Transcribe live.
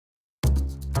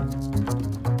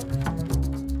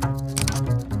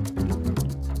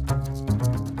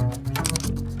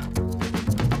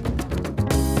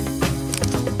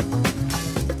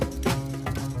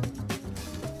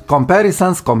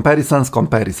Comparisons.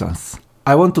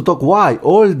 I want to talk why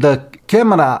all the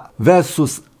camera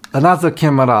versus another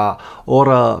camera, or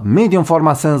a medium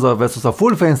format sensor versus a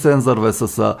full frame sensor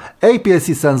versus a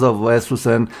APS-C sensor versus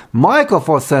a micro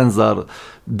four sensor,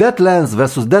 that lens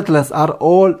versus that lens are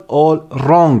all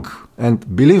wrong.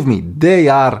 And believe me, they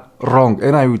are wrong,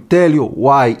 and I will tell you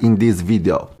why in this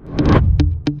video.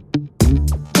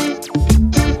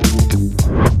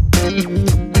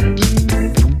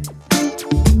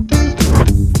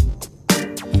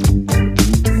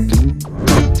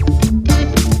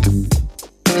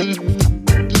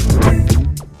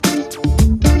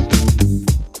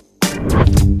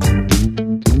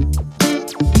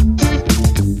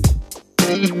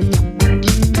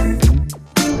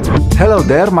 Hello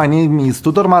there, my name is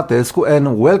Tudor Matescu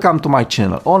and welcome to my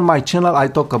channel. On my channel I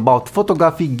talk about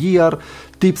photography, gear,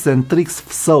 tips and tricks,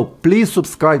 so please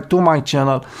subscribe to my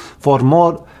channel for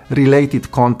more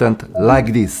related content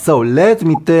like this. So let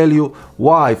me tell you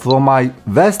why, from my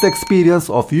vast experience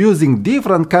of using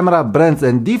different camera brands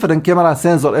and different camera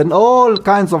sensors and all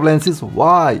kinds of lenses,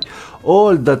 why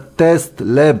all the test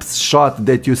labs shot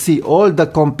that you see, all the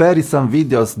comparison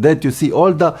videos that you see,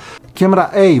 all the camera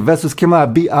A versus camera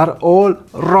B are all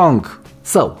wrong.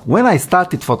 So when I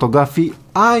started photography,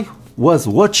 I was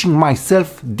watching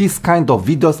myself this kind of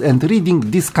videos and reading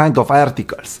this kind of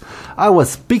articles. I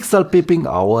was pixel peeping,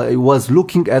 I was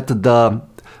looking at the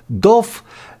dove,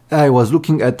 I was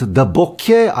looking at the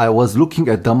bokeh, I was looking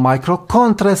at the micro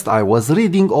contrast, I was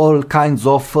reading all kinds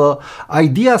of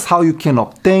ideas how you can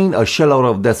obtain a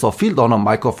shallower depth of field on a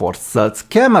micro four thirds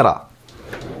camera.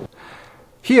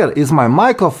 Here is my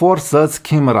micro four thirds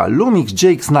camera, Lumix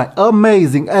GX9,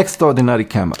 amazing, extraordinary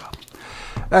camera.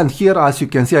 And here, as you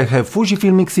can see, I have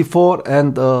Fujifilm X-4,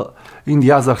 and in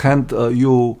the other hand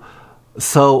you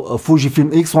saw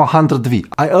Fujifilm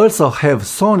X100V. I also have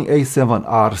Sony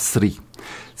a7R III.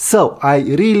 So I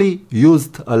really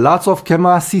used lots of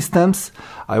camera systems.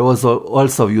 I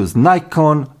also used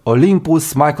Nikon,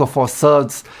 Olympus, micro four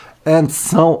thirds, and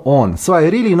so on. So I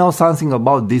really know something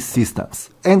about these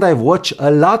systems. And I've watched a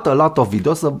lot of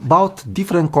videos about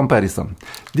different comparison.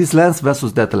 This lens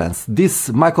versus that lens. This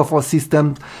micro four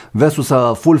system versus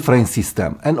a full frame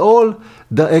system. And all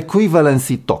the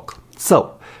equivalency talk.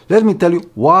 So let me tell you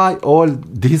why all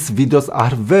these videos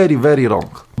are very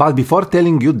wrong. But before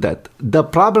telling you that, the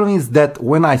problem is that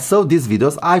when I saw these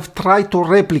videos, I've tried to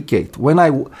replicate. When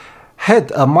I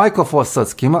had a micro four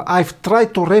thirds camera, I've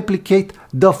tried to replicate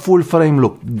the full frame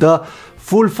look, the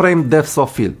full frame depth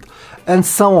of field, and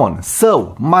so on.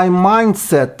 So my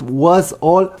mindset was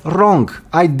all wrong.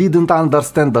 I didn't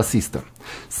understand the system.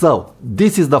 So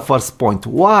this is the first point,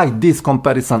 why these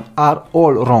comparisons are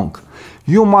all wrong.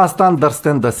 You must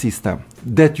understand the system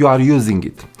that you are using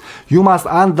it. You must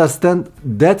understand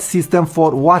that system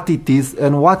for what it is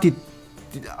and what it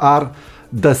are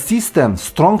the system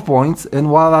strong points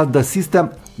and what are the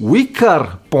system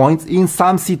weaker points in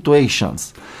some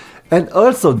situations. And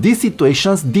also these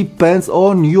situations depends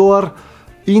on your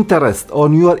interest,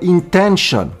 on your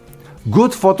intention.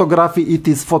 Good photography, it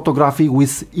is photography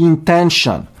with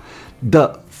intention.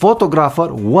 The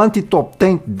photographer wanted to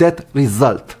obtain that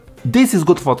result. This is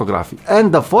good photography,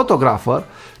 and the photographer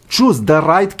choose the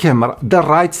right camera, the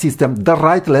right system, the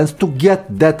right lens to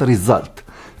get that result.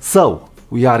 So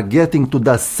we are getting to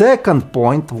the second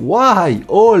point, why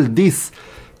all these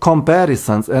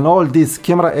comparisons and all these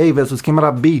camera A versus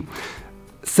camera B,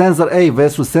 sensor A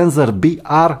versus sensor B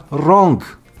are wrong,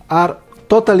 are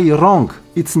totally wrong.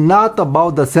 It's not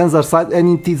about the sensor side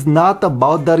and it is not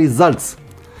about the results.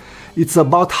 It's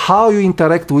about how you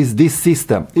interact with this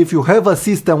system. If you have a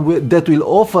system that will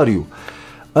offer you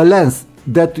a lens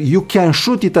that you can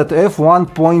shoot it at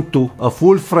f1.2, a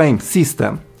full frame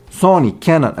system, Sony,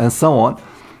 Canon and so on,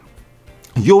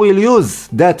 you will use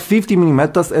that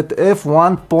 50mm at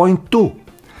f1.2.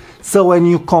 So when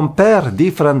you compare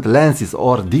different lenses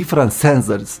or different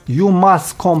sensors, you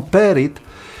must compare it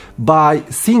by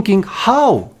thinking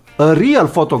how a real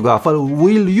photographer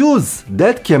will use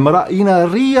that camera in a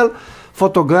real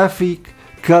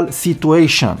photographical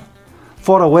situation.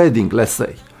 For a wedding, let's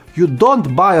say. You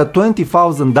don't buy a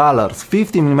 $20,000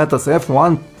 50mm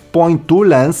f1.2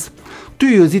 lens to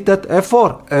use it at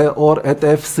f4 or at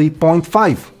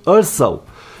f3.5. Also,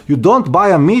 you don't buy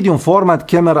a medium format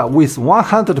camera with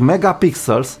 100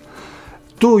 megapixels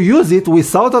to use it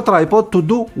without a tripod to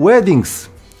do weddings.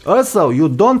 Also, you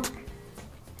don't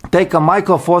take a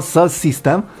micro four thirds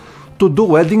system to do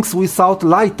weddings without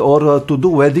light, or to do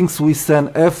weddings with an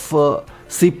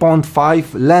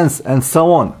f3.5 lens and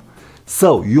so on.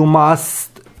 So you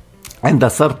must, and the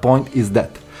third point is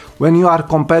that when you are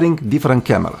comparing different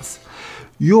cameras,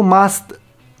 you must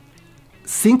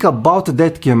think about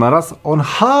that cameras, on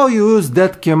how you use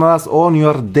that cameras on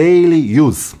your daily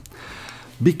use.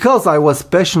 Because I was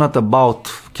passionate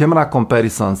about camera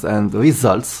comparisons and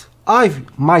results, I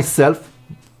myself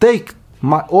take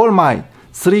all my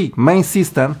three main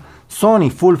systems,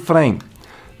 Sony full frame,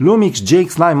 Lumix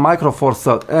GX9 Micro Four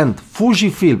Thirds and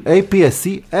Fujifilm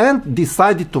APS-C, and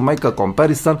decided to make a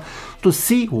comparison to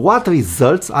see what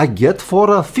results I get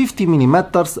for a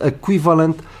 50mm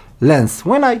equivalent lens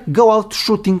when I go out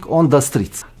shooting on the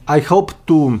streets. I hope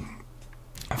to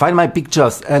find my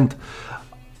pictures, and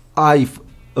I've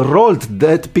rolled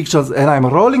that pictures, and I'm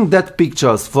rolling that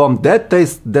pictures from that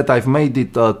test that I've made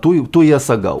it 2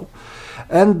 years ago.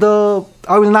 And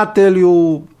I will not tell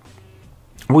you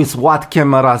with what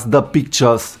cameras the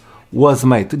pictures was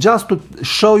made, just to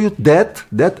show you that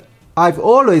I've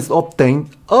always obtained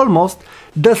almost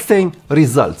the same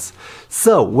results.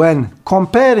 So when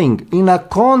comparing in a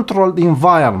controlled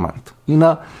environment, in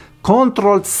a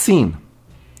controlled scene,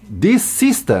 these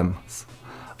systems,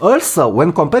 also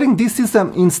when comparing this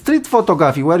system in street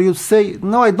photography, where you say,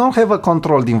 no, I don't have a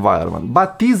controlled environment,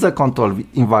 but it is a controlled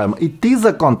environment, it is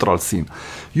a controlled scene.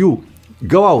 You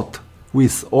go out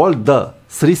with all the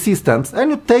three systems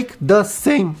and you take the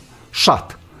same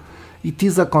shot. It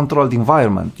is a controlled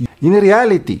environment. In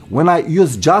reality, when I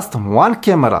use just one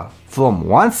camera from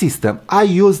one system, I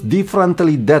use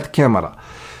differently that camera.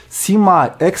 See my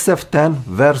XF10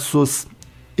 versus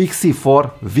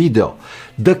XE4 video.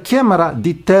 The camera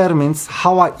determines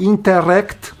how I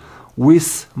interact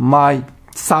with my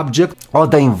subject or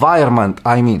the environment,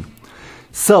 I mean.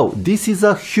 So this is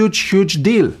a huge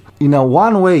deal. In a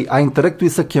one way, I interact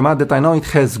with a camera that I know it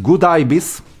has good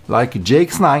IBIS, like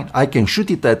GX9. I can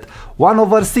shoot it at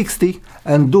 1/60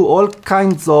 and do all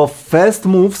kinds of fast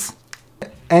moves.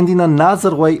 And in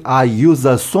another way, I use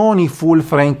a Sony full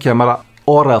frame camera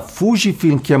or a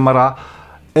Fujifilm camera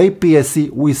APS-C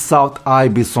without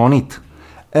IBIS on it,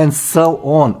 and so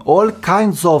on. All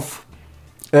kinds of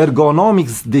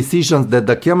ergonomics decisions that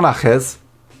the camera has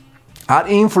are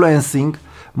influencing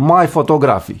my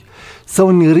photography. So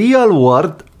in real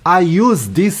world, I use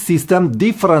this system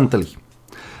differently.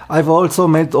 I've also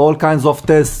made all kinds of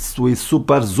tests with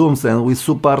super zooms and with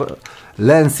super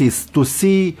lenses to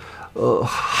see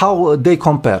how they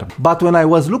compare. But when I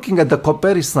was looking at the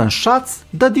comparison shots,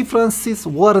 the differences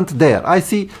weren't there. I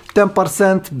see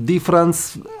 10%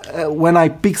 difference when I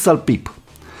pixel peep.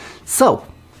 So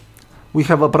we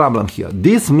have a problem here.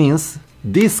 This means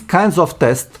these kinds of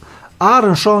tests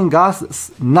aren't showing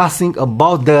us nothing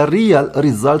about the real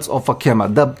results of a camera,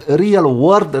 the real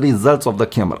world results of the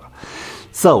camera.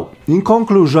 So in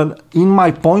conclusion, in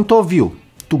my point of view,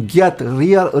 to get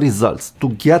real results, to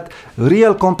get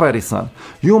real comparison,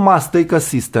 you must take a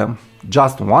system,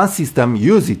 just one system,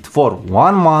 use it for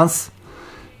 1 month,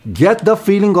 get the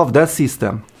feeling of that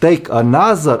system, take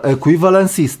another equivalent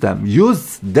system,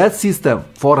 use that system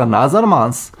for another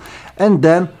month, and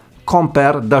then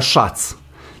compare the shots.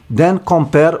 Then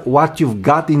compare what you've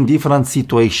got in different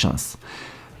situations.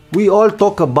 We all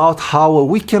talk about how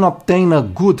we can obtain a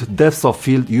good depth of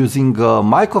field using a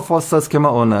Micro Four Thirds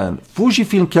camera on a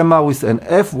Fujifilm camera with an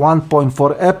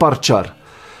f1.4 aperture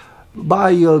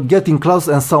by getting close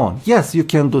and so on. Yes, you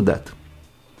can do that.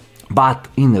 But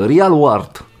in the real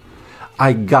world,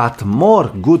 I got more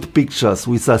good pictures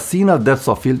with a thinner depth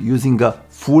of field using a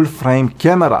full frame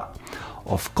camera.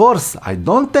 Of course, I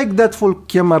don't take that full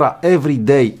camera every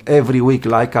day, every week,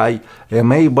 like I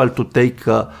am able to take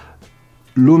a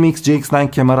Lumix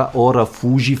GX9 camera or a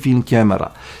Fujifilm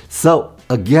camera. So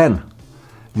again,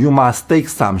 you must take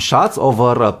some shots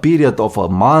over a period of a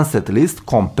month at least,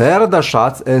 compare the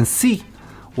shots and see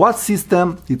what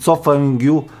system it's offering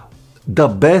you the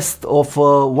best of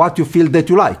what you feel that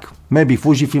you like. Maybe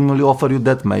Fujifilm will offer you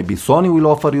that, maybe Sony will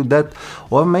offer you that,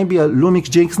 or maybe a Lumix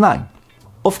GX9.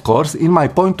 Of course, in my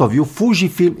point of view,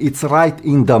 Fujifilm it's right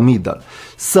in the middle.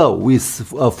 So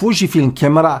with a Fujifilm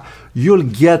camera, you'll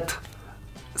get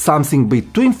something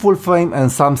between full frame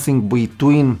and something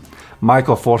between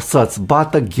Micro Four Thirds,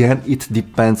 but again it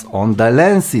depends on the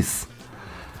lenses.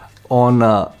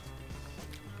 On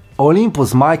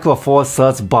Olympus Micro Four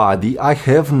Thirds body, I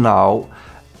have now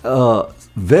a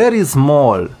very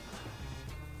small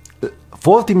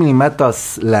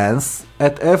 40mm lens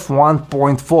at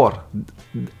f1.4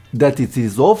 that it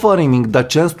is offering me the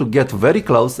chance to get very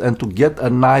close and to get a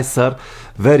nicer,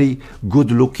 very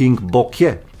good looking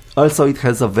bokeh. Also, it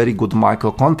has a very good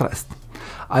micro contrast.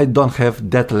 I don't have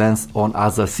that lens on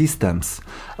other systems.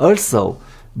 Also,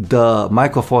 the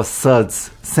Micro Four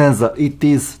Thirds sensor, it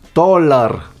is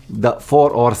taller, the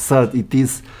 4 or third, it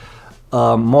is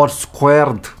more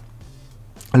squared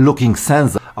looking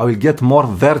sensor. I will get more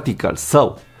vertical.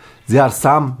 So there are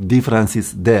some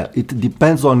differences there. It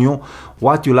depends on you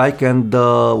what you like and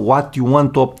what you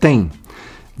want to obtain.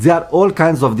 There are all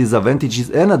kinds of disadvantages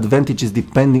and advantages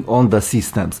depending on the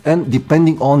systems and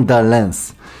depending on the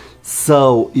lens.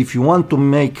 So if you want to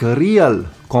make a real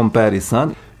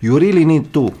comparison, you really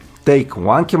need to take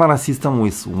one camera system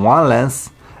with one lens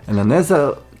and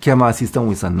another camera system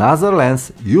with another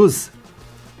lens, use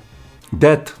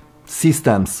that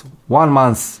systems, 1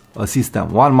 month a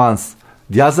system, 1 month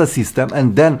the other system,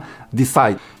 and then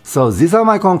decide. So these are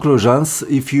my conclusions.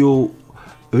 If you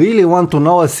really want to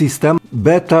know a system,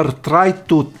 better try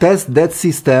to test that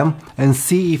system and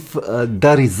see if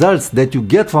the results that you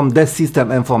get from that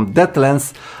system and from that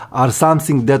lens are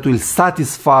something that will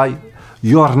satisfy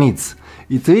your needs.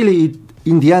 It really,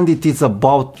 in the end, it is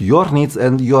about your needs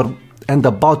and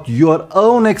about your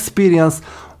own experience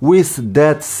with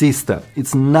that system.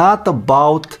 It's not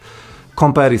about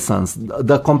comparisons.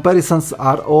 The comparisons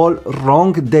are all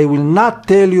wrong. They will not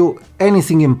tell you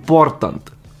anything important.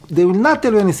 They will not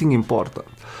tell you anything important.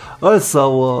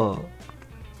 Also,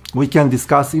 we can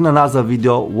discuss in another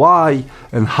video why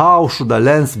and how should a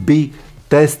lens be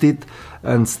tested,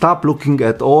 and stop looking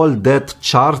at all that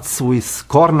charts with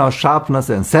corner sharpness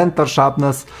and center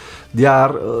sharpness. They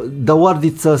are the word,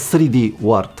 it's a 3D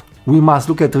word. We must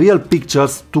look at real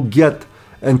pictures to get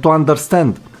and to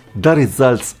understand the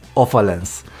results of a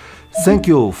lens. Thank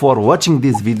you for watching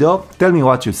this video. Tell me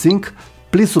what you think.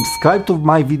 Please subscribe to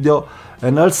my video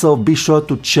and also be sure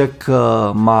to check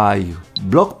my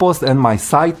blog post and my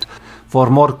site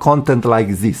for more content like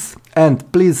this.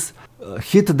 And please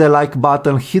hit the like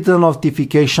button, hit the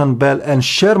notification bell, and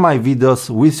share my videos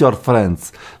with your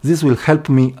friends. This will help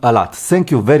me a lot.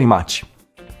 Thank you very much.